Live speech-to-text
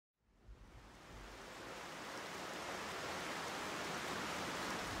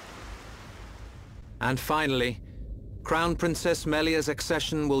And finally, Crown Princess Melia's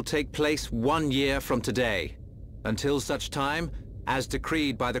accession will take place 1 year from today. Until such time, as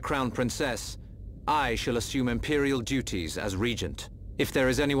decreed by the Crown Princess, I shall assume imperial duties as regent. If there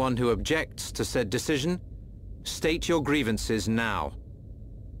is anyone who objects to said decision, state your grievances now.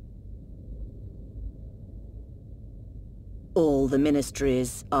 All the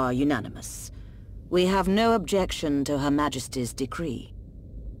ministries are unanimous. We have no objection to Her Majesty's decree.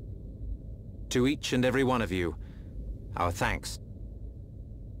 To each and every one of you, our thanks.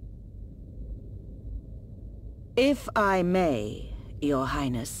 If I may, Your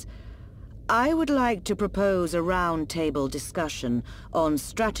Highness, I would like to propose a round-table discussion on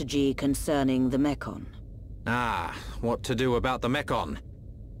strategy concerning the Mekon. Ah, what to do about the Mekon?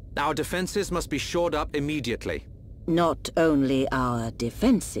 Our defenses must be shored up immediately. Not only our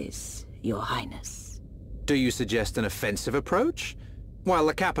defenses, Your Highness. Do you suggest an offensive approach, while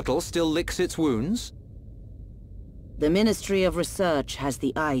the capital still licks its wounds? The Ministry of Research has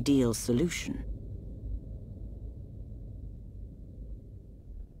the ideal solution.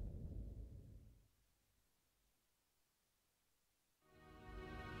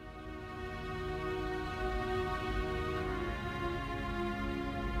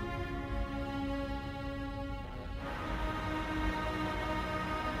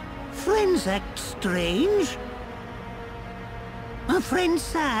 Friends act strange. Are friends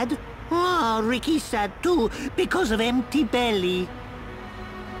sad? Ah, Ricky's sad too, because of empty belly.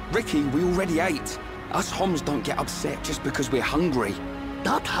 Ricky, we already ate. Us Homs don't get upset just because we're hungry.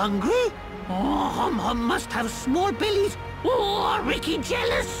 Not hungry? Oh, Hom must have small bellies. Oh, Ricky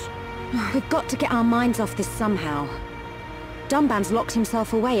jealous. We've got to get our minds off this somehow. Dunban's locked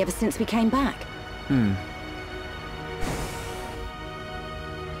himself away ever since we came back.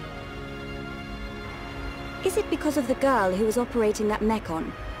 Is it because of the girl who was operating that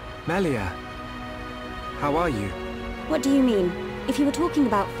Mekon? Melia, how are you? What do you mean? If you were talking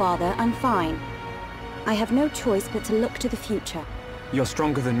about father, I'm fine. I have no choice but to look to the future. You're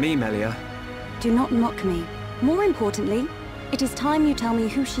stronger than me, Melia. Do not mock me. More importantly, it is time you tell me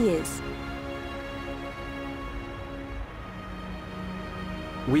who she is.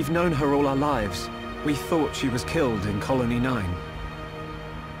 We've known her all our lives. We thought she was killed in Colony 9.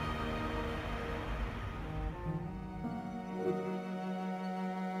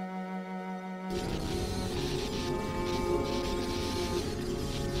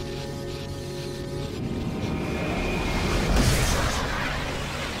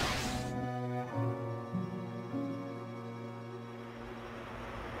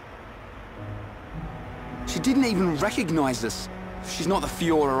 She didn't even recognize us. She's not the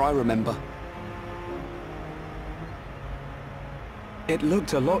Fiora I remember. It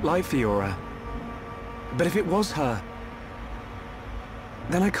looked a lot like Fiora. But if it was her,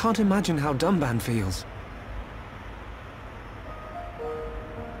 then I can't imagine how Dunban feels.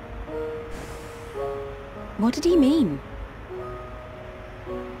 What did he mean?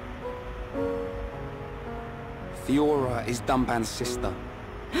 Fiora is Dunban's sister.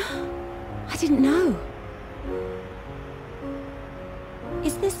 I didn't know.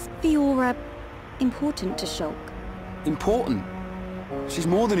 Is this Fiora important to Shulk? Important? She's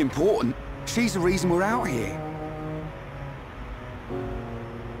more than important. She's the reason we're out here.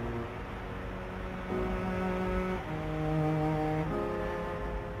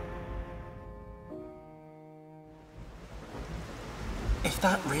 If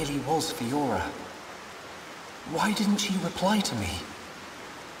that really was Fiora, why didn't she reply to me?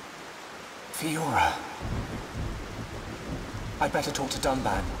 Fiora. I'd better talk to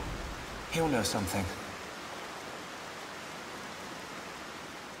Dunban. He'll know something.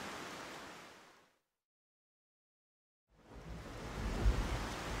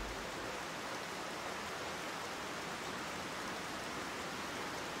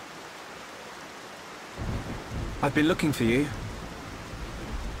 I've been looking for you.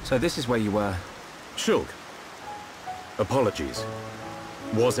 So this is where you were. Shulk. Apologies.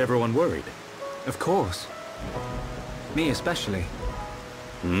 Was everyone worried? Of course. Me especially.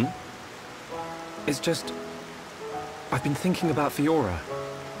 Hmm? It's just... I've been thinking about Fiora.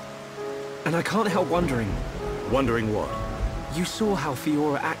 And I can't help wondering. Wondering what? You saw how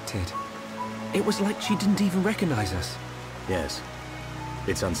Fiora acted. It was like she didn't even recognize us. Yes.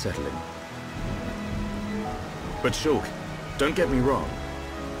 It's unsettling. But Shulk, don't get me wrong.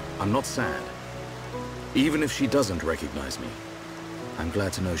 I'm not sad. Even if she doesn't recognize me, I'm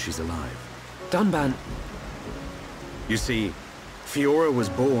glad to know she's alive. Dunban... You see, Fiora was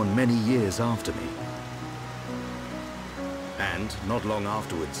born many years after me. And, not long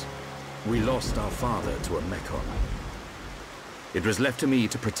afterwards, we lost our father to a Mekon. It was left to me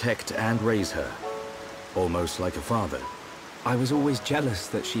to protect and raise her, almost like a father. I was always jealous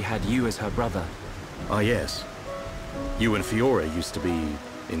that she had you as her brother. Ah, yes. You and Fiora used to be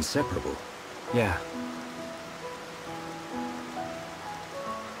inseparable. Yeah.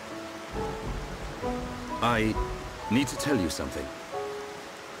 I need to tell you something.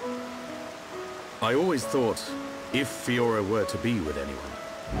 I always thought, if Fiora were to be with anyone,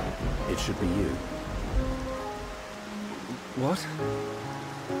 it should be you. What?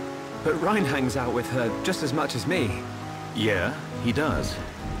 But Ryan hangs out with her just as much as me. Yeah, he does.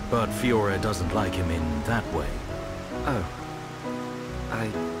 But Fiora doesn't like him in that way. Oh. I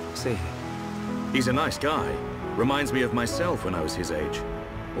see. He's a nice guy. Reminds me of myself when I was his age.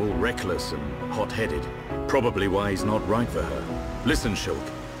 All reckless and hot-headed. Probably why he's not right for her. Listen, Shulk.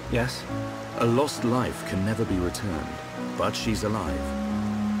 Yes? A lost life can never be returned, but she's alive.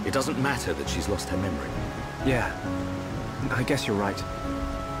 It doesn't matter that she's lost her memory. Yeah. I guess you're right.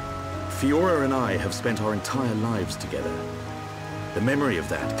 Fiora and I have spent our entire lives together. The memory of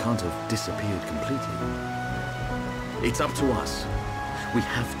that can't have disappeared completely. It's up to us. We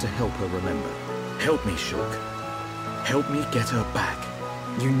have to help her remember. Help me, Shulk. Help me get her back.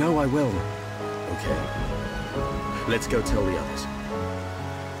 You know I will. Okay. Let's go tell the others.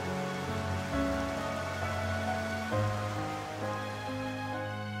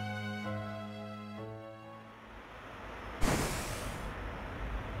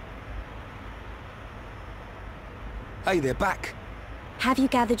 Hey, they're back. Have you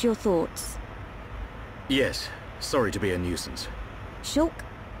gathered your thoughts? Yes. Sorry to be a nuisance. Shulk,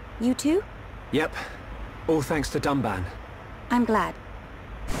 you too? Yep. All thanks to Dumban. I'm glad.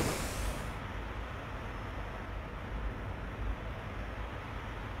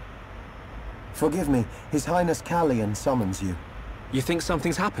 Forgive me, His Highness Callian summons you. You think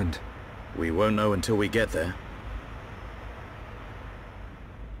something's happened? We won't know until we get there.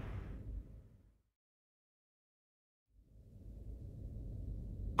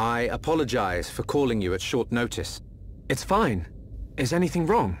 I apologize for calling you at short notice. It's fine. Is anything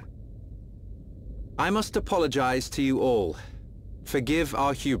wrong? I must apologize to you all. Forgive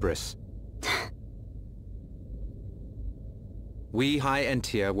our hubris. We High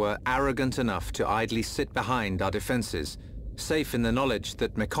Entia were arrogant enough to idly sit behind our defenses, safe in the knowledge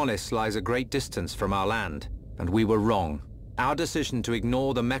that Mechonis lies a great distance from our land, and we were wrong. Our decision to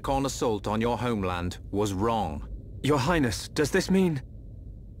ignore the Mechon assault on your homeland was wrong. Your Highness, does this mean...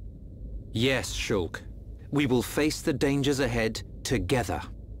 Yes, Shulk. We will face the dangers ahead together.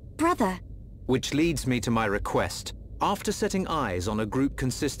 Brother! Which leads me to my request. After setting eyes on a group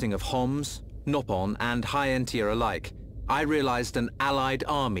consisting of Homs, Nopon, and High Entia alike, I realized an allied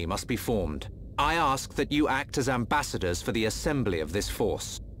army must be formed. I ask that you act as ambassadors for the assembly of this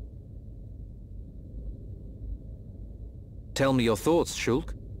force. Tell me your thoughts,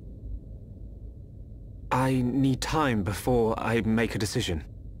 Shulk. I need time before I make a decision.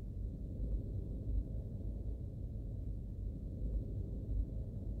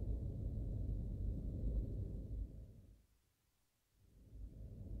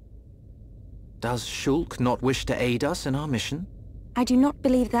 Does Shulk not wish to aid us in our mission? I do not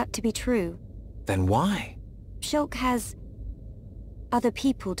believe that to be true. Then why? Shulk has... other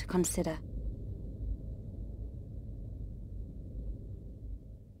people to consider.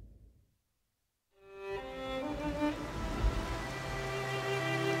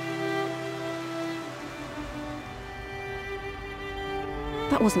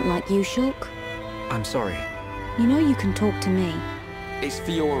 That wasn't like you, Shulk. I'm sorry. You know you can talk to me. It's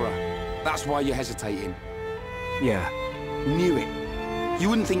Fiora. That's why you're hesitating. Yeah. Knew it. You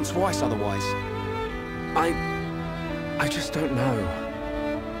wouldn't think twice otherwise. I just don't know.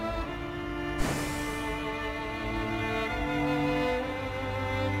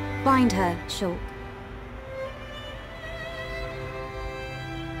 Find her, Shulk.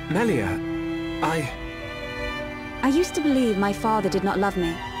 Melia, I used to believe my father did not love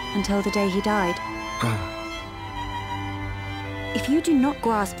me, until the day he died. If you do not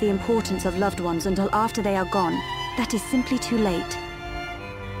grasp the importance of loved ones until after they are gone, that is simply too late.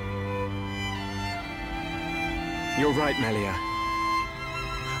 You're right, Melia.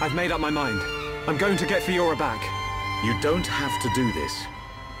 I've made up my mind. I'm going to get Fiora back. You don't have to do this.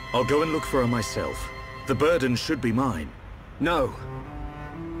 I'll go and look for her myself. The burden should be mine. No.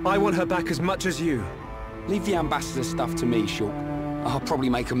 I want her back as much as you. Leave the ambassador stuff to me, Shulk. I'll probably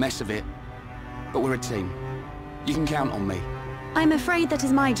make a mess of it. But we're a team. You can count on me. I'm afraid that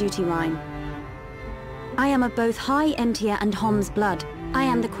is my duty, Ryan. I am of both High Entia and Hom's blood. I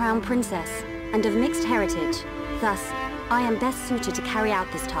am the Crown Princess, and of mixed heritage. Thus, I am best suited to carry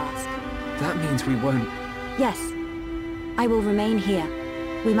out this task. That means we won't... Yes. I will remain here.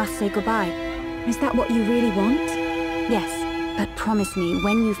 We must say goodbye. Is that what you really want? Yes, but promise me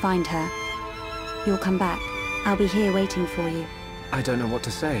when you find her, you'll come back. I'll be here waiting for you. I don't know what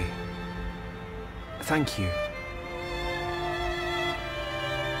to say. Thank you.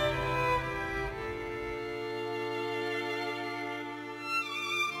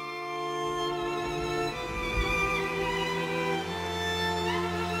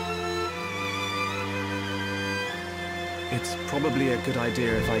 It's probably a good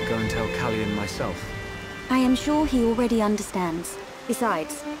idea if I go and tell Callion myself. I am sure he already understands.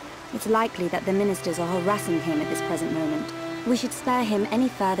 Besides, it's likely that the ministers are harassing him at this present moment. We should spare him any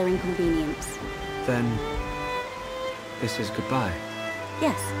further inconvenience. Then, this is goodbye.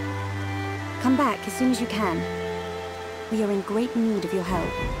 Yes. Come back as soon as you can. We are in great need of your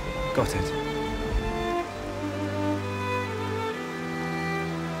help. Got it.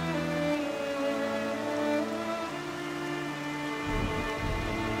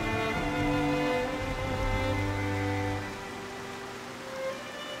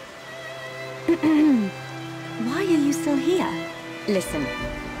 Why are you still here? Listen,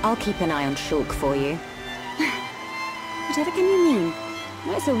 I'll keep an eye on Shulk for you. Whatever can you mean?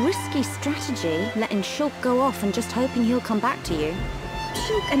 Well, it's a risky strategy, letting Shulk go off and just hoping he'll come back to you.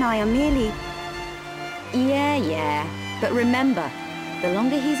 Shulk and I are merely... Yeah. But remember, the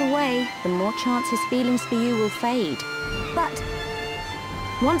longer he's away, the more chance his feelings for you will fade. But...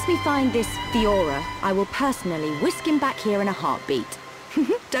 Once we find this Fiora, I will personally whisk him back here in a heartbeat.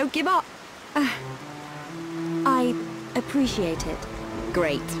 Don't give up. I appreciate it.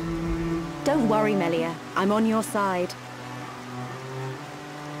 Great. Don't worry, Melia. I'm on your side.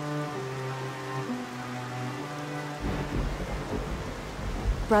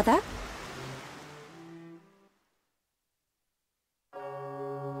 Brother?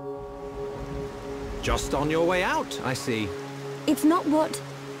 Just on your way out, I see. It's not what...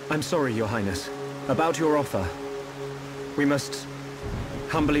 I'm sorry, Your Highness. About your offer. We must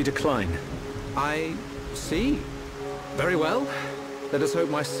humbly decline. I see. Very well. Let us hope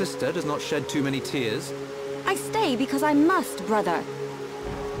my sister does not shed too many tears. I stay because I must, brother.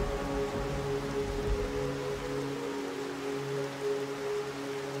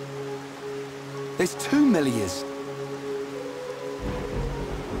 There's 2 Melias.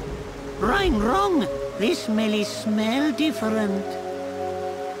 Wrong. This Melie smell different.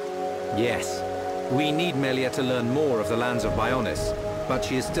 Yes. We need Melia to learn more of the lands of Bionis, but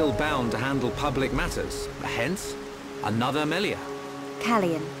she is still bound to handle public matters. Hence, another Melia.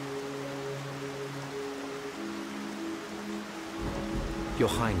 Callion. Your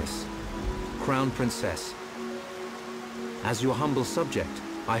Highness, Crown Princess, as your humble subject,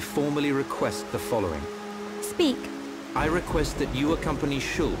 I formally request the following. Speak. I request that you accompany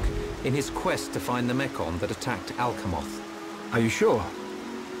Shulk in his quest to find the Mekon that attacked Alcamoth. Are you sure?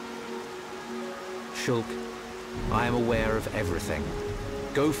 Shulk, I am aware of everything.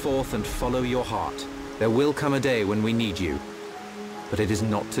 Go forth and follow your heart. There will come a day when we need you, but it is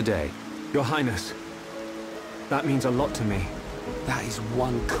not today. Your Highness, that means a lot to me. That is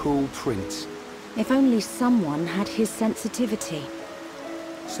one cool prince. If only someone had his sensitivity.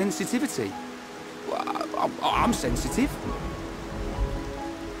 Sensitivity? Well, I'm sensitive.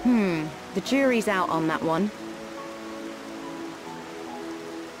 The jury's out on that one.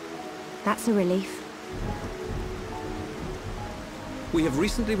 That's a relief. We have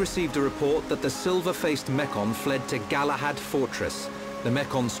recently received a report that the silver-faced Mekon fled to Galahad Fortress, the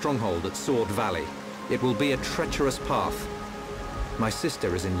Mekon stronghold at Sword Valley. It will be a treacherous path. My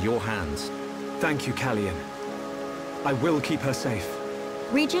sister is in your hands. Thank you, Callion. I will keep her safe.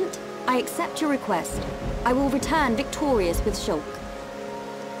 Regent, I accept your request. I will return victorious with Shulk.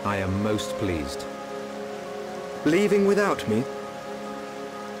 I am most pleased. Leaving without me?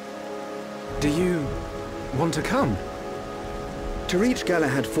 Do you want to come? To reach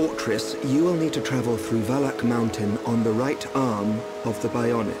Galahad Fortress, you will need to travel through Valak Mountain on the right arm of the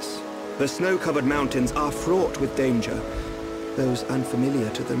Bionis. The snow-covered mountains are fraught with danger. Those unfamiliar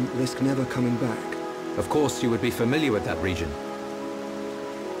to them risk never coming back. Of course you would be familiar with that region.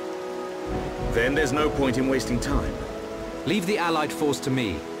 Then there's no point in wasting time. Leave the Allied force to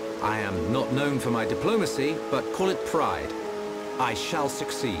me. I am not known for my diplomacy, but call it pride. I shall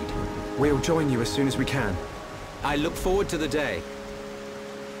succeed. We'll join you as soon as we can. I look forward to the day.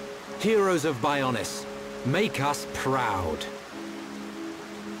 Heroes of Bionis, make us proud.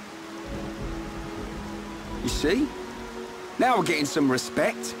 You see? Now we're getting some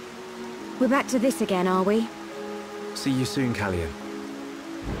respect. We're back to this again, are we? See you soon, Callion.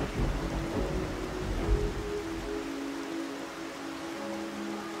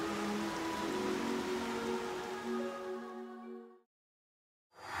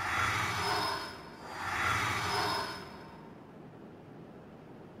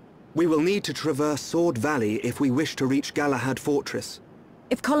 We will need to traverse Sword Valley if we wish to reach Galahad Fortress.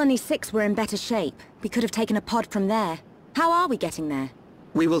 If Colony 6 were in better shape, we could have taken a pod from there. How are we getting there?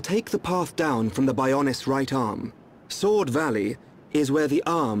 We will take the path down from the Bionis right arm. Sword Valley is where the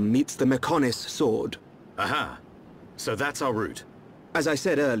arm meets the Mechonis sword. Aha. So that's our route. As I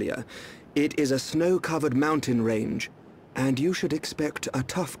said earlier, it is a snow-covered mountain range, and you should expect a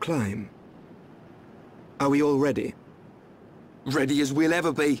tough climb. Are we all ready? Ready as we'll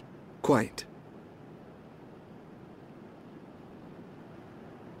ever be. Quite.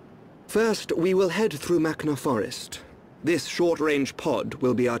 First, we will head through Makna Forest. This short-range pod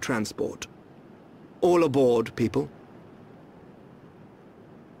will be our transport. All aboard, people.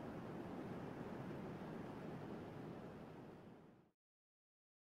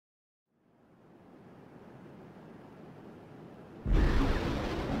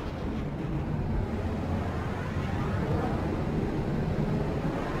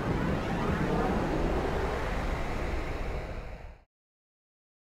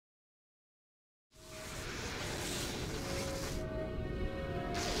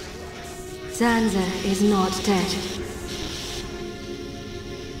 Zanza is not dead.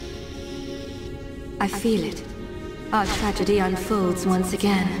 I feel it. Our tragedy unfolds once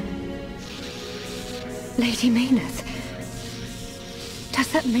again. Lady Maynard.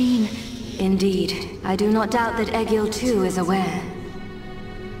 Does that mean... Indeed. I do not doubt that Egil too is aware.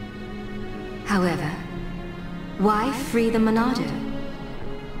 However, why free the Monado?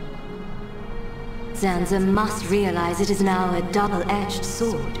 Zanza must realize it is now a double-edged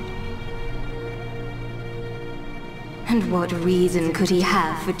sword. And what reason could he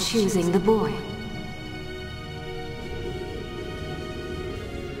have for choosing the boy?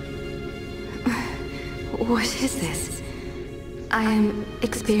 What is this? I am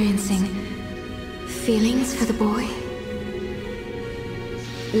experiencing feelings for the boy.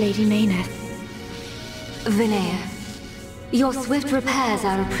 Lady Maynard. Vinaya, your swift repairs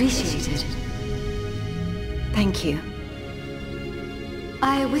are appreciated. Thank you.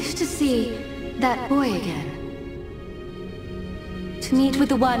 I wish to see that boy again. To meet with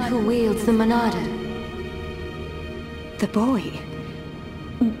the one who wields the Monado. The boy?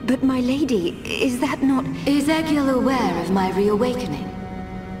 But my lady, is that not... Is Egil aware of my reawakening?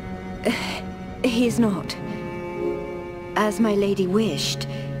 He's not. As my lady wished,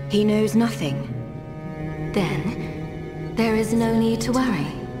 he knows nothing. Then, there is no need to worry.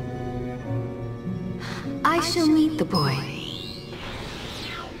 I shall meet the boy.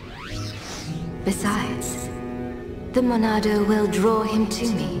 Besides, the Monado will draw him to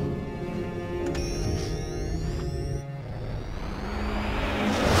me.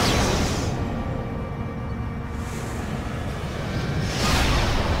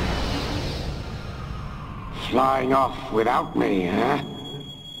 Flying off without me, huh?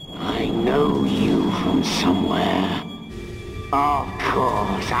 I know you from somewhere. Of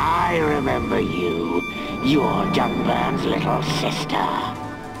course, I remember you. You're Dunban's little sister.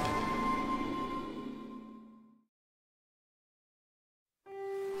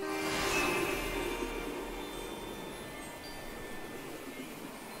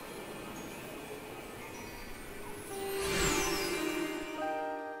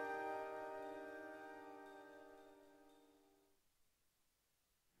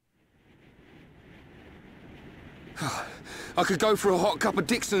 I could go for a hot cup of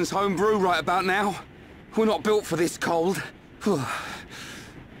Dixon's home brew right about now. We're not built for this cold.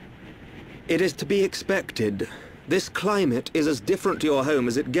 It is to be expected. This climate is as different to your home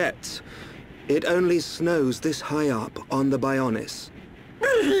as it gets. It only snows this high up on the Bionis.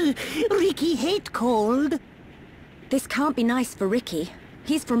 Ricky hate cold. This can't be nice for Ricky.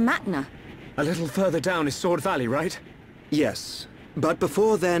 He's from Makna. A little further down is Sword Valley, right? Yes. But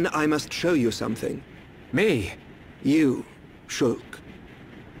before then, I must show you something. Me? You, Shulk.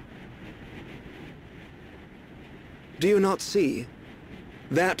 Do you not see?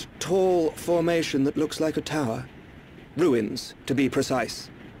 That tall formation that looks like a tower? Ruins, to be precise.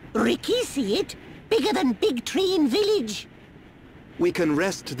 Ricky see it? Bigger than Big Tree in Village. We can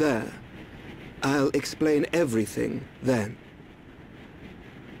rest there. I'll explain everything then.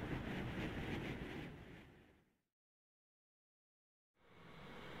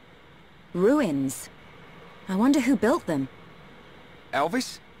 Ruins. I wonder who built them.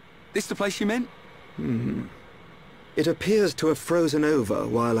 Elvis? This the place you meant? It appears to have frozen over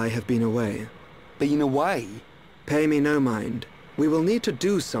while I have been away. Been away? Pay me no mind. We will need to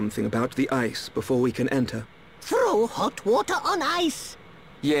do something about the ice before we can enter. Throw hot water on ice.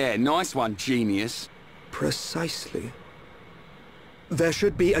 Yeah, nice one, genius. Precisely. There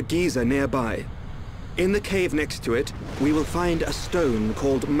should be a geyser nearby. In the cave next to it, we will find a stone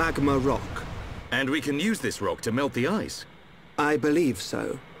called magma rock. And we can use this rock to melt the ice. I believe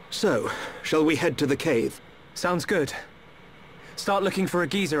so. So, shall we head to the cave? Sounds good. Start looking for a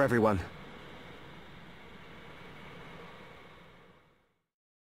geyser, everyone.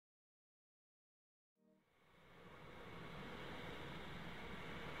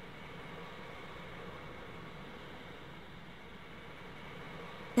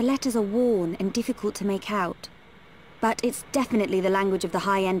 The letters are worn and difficult to make out. But it's definitely the language of the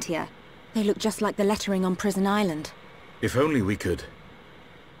High Entia. They look just like the lettering on Prison Island. If only we could.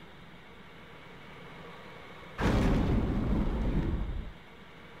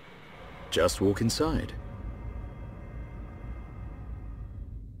 Just walk inside.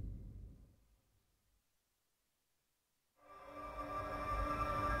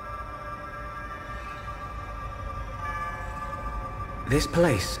 This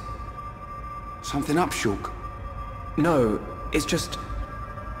place. Something up, Shulk? No, it's just...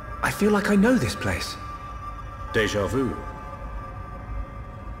 I feel like I know this place. Déjà vu.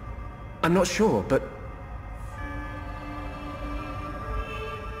 I'm not sure, but...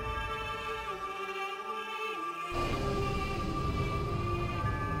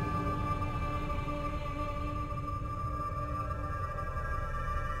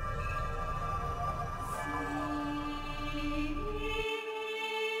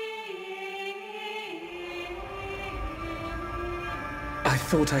 I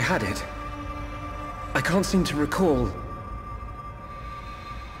thought I had it. I can't seem to recall.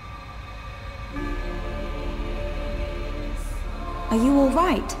 Are you all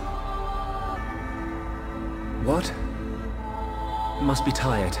right? What? Must be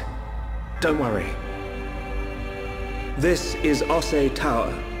tired. Don't worry. This is Osse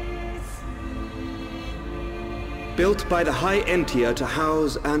Tower. Built by the High Entia to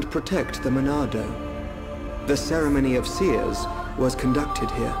house and protect the Monado. The ceremony of seers was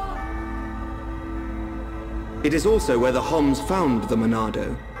conducted here. It is also where the Homs found the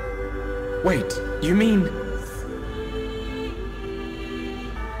Monado. Wait, you mean...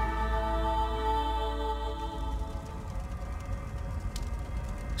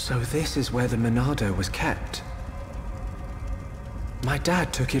 So this is where the Monado was kept. My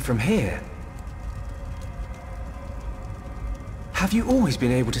dad took it from here. Have you always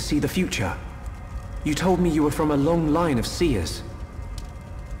been able to see the future? You told me you were from a long line of seers.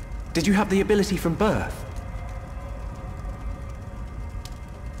 Did you have the ability from birth?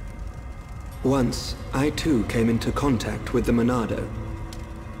 Once, I too came into contact with the Monado.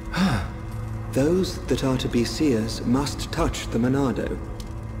 Those that are to be seers must touch the Monado,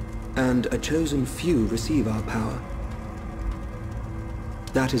 and a chosen few receive our power.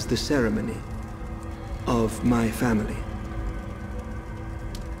 That is the ceremony of my family.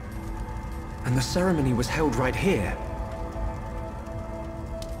 And the ceremony was held right here.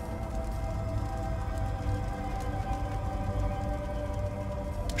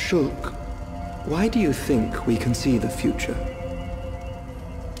 Shulk, why do you think we can see the future?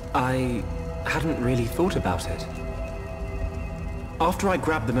 I hadn't really thought about it. After I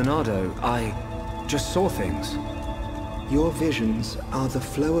grabbed the Monado, I just saw things. Your visions are the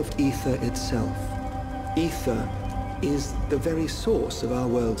flow of ether itself. Ether is the very source of our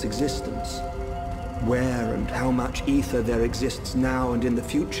world's existence. Where and how much ether there exists now and in the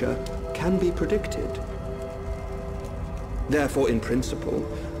future can be predicted. Therefore, in principle,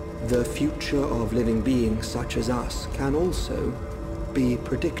 the future of living beings such as us can also be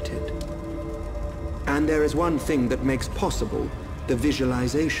predicted. And there is one thing that makes possible the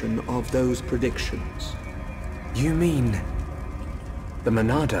visualization of those predictions. You mean... the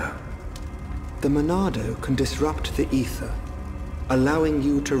Monado? The Monado can disrupt the ether, allowing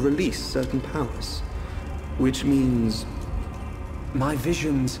you to release certain powers. Which means... my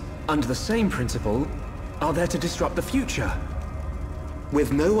visions, under the same principle, are there to disrupt the future.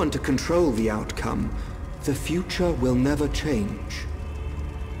 With no one to control the outcome, the future will never change.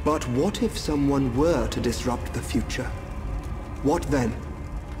 But what if someone were to disrupt the future? What then?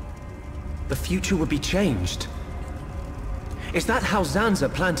 The future would be changed. Is that how Zanza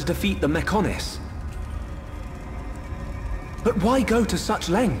planned to defeat the Mechonis? But why go to such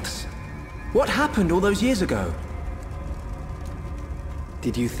lengths? What happened all those years ago?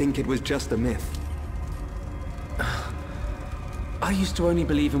 Did you think it was just a myth? I used to only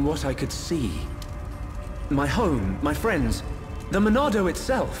believe in what I could see. My home, my friends, the Monado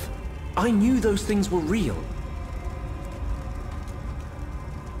itself. I knew those things were real.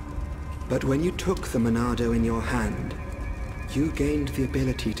 But when you took the Monado in your hand, you gained the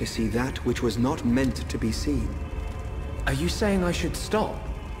ability to see that which was not meant to be seen. Are you saying I should stop?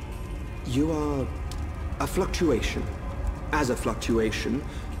 You are A fluctuation. As a fluctuation,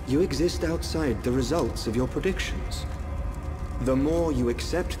 you exist outside the results of your predictions. The more you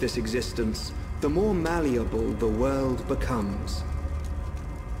accept this existence, the more malleable the world becomes.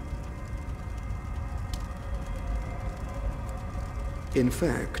 In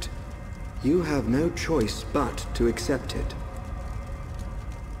fact, you have no choice but to accept it.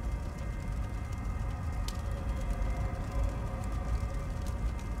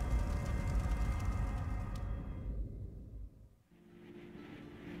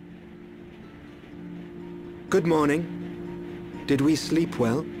 Good morning. Did we sleep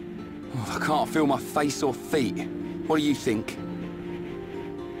well? Oh, I can't feel my face or feet. What do you think?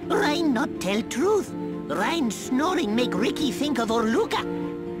 Ryan not tell truth. Ryan snoring make Ricky think of Orluka.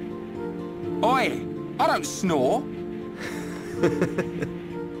 Oi! I don't snore!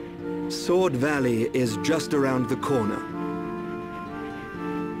 Sword Valley is just around the corner.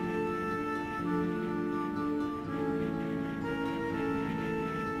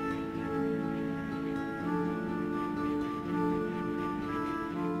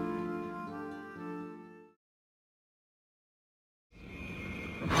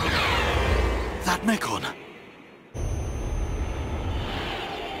 That Mekon.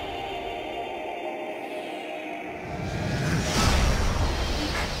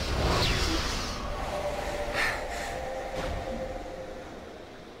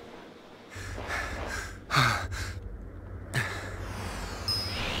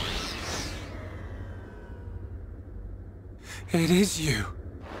 It is you.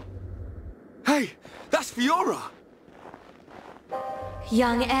 Hey, that's Fiora!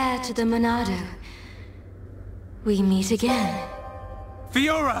 Young heir to the Monado. We meet again.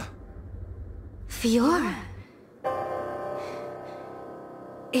 Fiora! Fiora?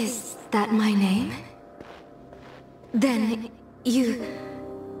 Is that my name? Then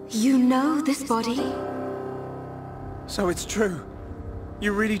you know this body? So it's true.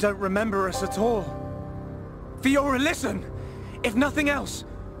 You really don't remember us at all. Fiora, listen! If nothing else,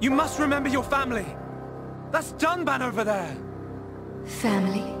 you must remember your family. That's Dunban over there.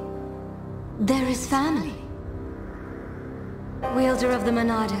 Family? There is family. Wielder of the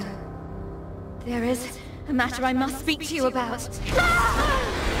Monado. There is a matter I must speak to you about.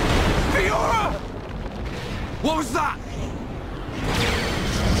 Fiora! What was that?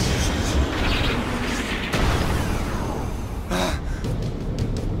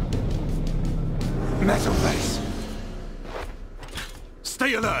 Metal face.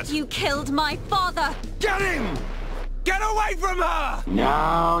 Stay alert! You killed my father! Get him! Get away from her!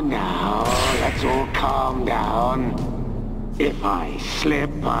 Now, let's all calm down. If I slip,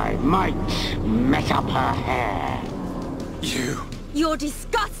 I might mess up her hair. You're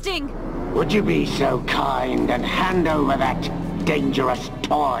disgusting! Would you be so kind and hand over that dangerous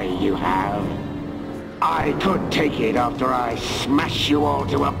toy you have? I could take it after I smash you all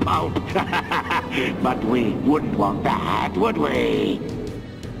to a pulp. But we wouldn't want that, would we?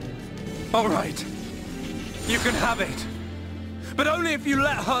 All right. You can have it. But only if you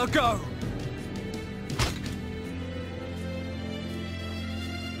let her go.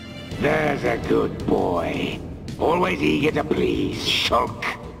 There's a good boy. Always eager to please, Shulk.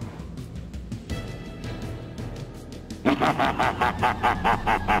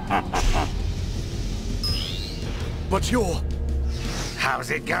 But you're...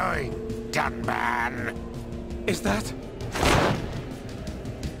 How's it going, Dunban? Is that...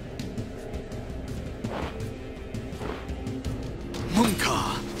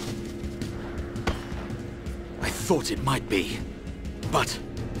 Munkar. I thought it might be, but...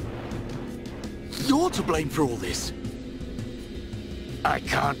 You're to blame for all this. I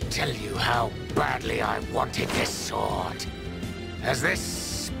can't tell you how badly I wanted this sword. Has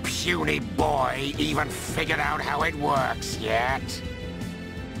this puny boy even figured out how it works yet?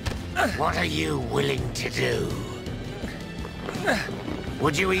 What are you willing to do?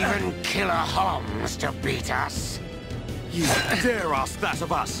 Would you even kill a Holmes to beat us? You dare ask that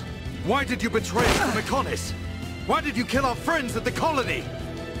of us? Why did you betray us to Mekonis? Why did you kill our friends at the colony?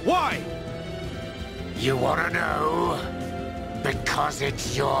 Why? You wanna know? Because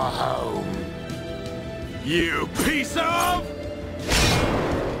it's your home. You piece of...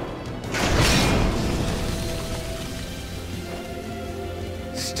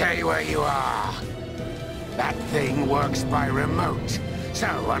 Stay where you are. That thing works by remote. So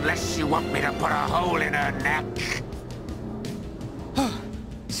unless you want me to put a hole in her neck...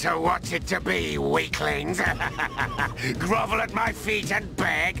 So what's it to be, weaklings? Grovel at my feet and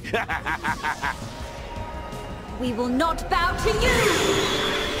beg? We will not bow to you!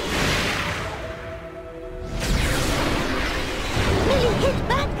 Really hit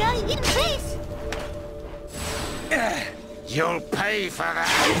bad guy in face! You'll pay for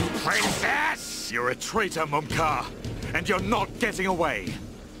that, princess! You're a traitor, Mumka, and you're not getting away.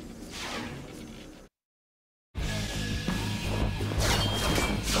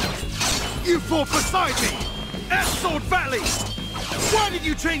 You fought beside me! At Sword Valley! Why did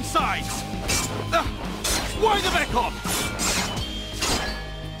you change sides? Why the Mekon?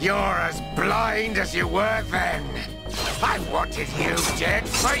 You're as blind as you were then. I've wanted you dead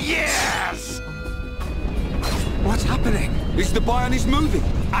for years! What's happening? Is the Bionis moving?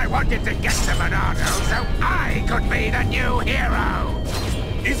 I wanted to get to Monado so I could be the new hero!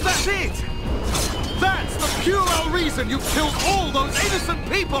 Is that it? That's the puerile reason you killed all those innocent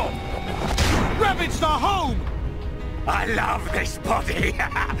people! Ravaged our home! I love this body!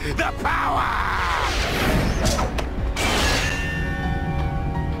 The power!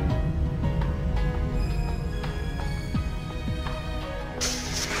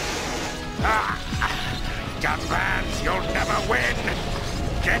 Gunbands, you'll never win!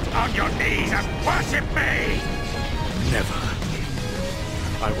 Get on your knees and worship me! Never.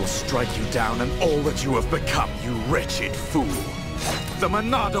 I will strike you down and all that you have become, you wretched fool. The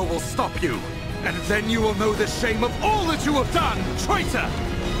Monado will stop you, and then you will know the shame of all that you have done, traitor!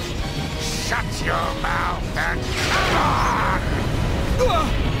 Shut your mouth and come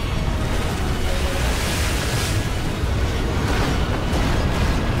on!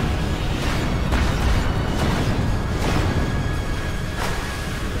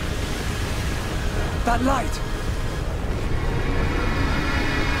 That light!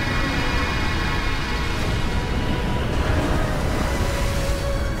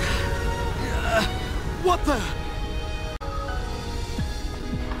 What the?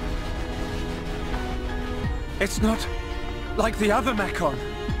 It's not like the other Mekon.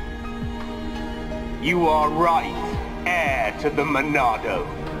 You are right, heir to the Monado.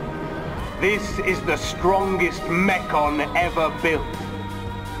 This is the strongest Mekon ever built.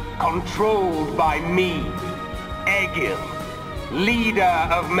 Controlled by me, Egil, leader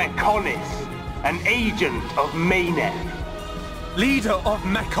of Mekonis, an agent of Makna. Leader of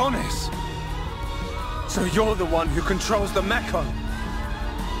Mekonis? So you're the one who controls the Mekon?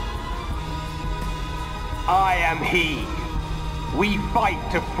 I am he. We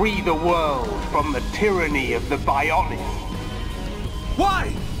fight to free the world from the tyranny of the Bionis. Why?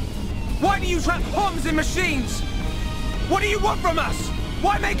 Why do you trap bombs in machines? What do you want from us?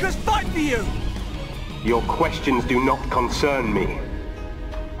 Why make us fight for you? Your questions do not concern me.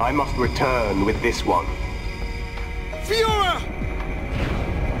 I must return with this one. Fiora!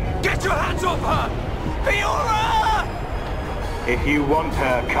 Get your hands off her! Fiora! If you want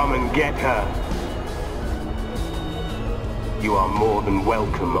her, come and get her. You are more than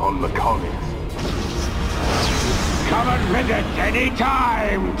welcome on Mekonis. Come and visit any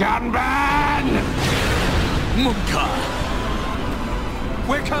time, Gunban! Mumka!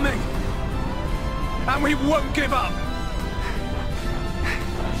 We're coming! And we won't give up!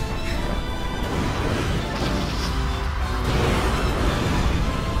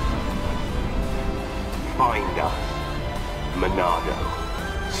 Find us,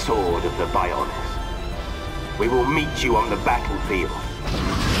 Monado, Sword of the Bionis. We will meet you on the battlefield.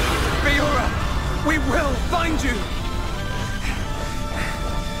 Fiora! We will find you!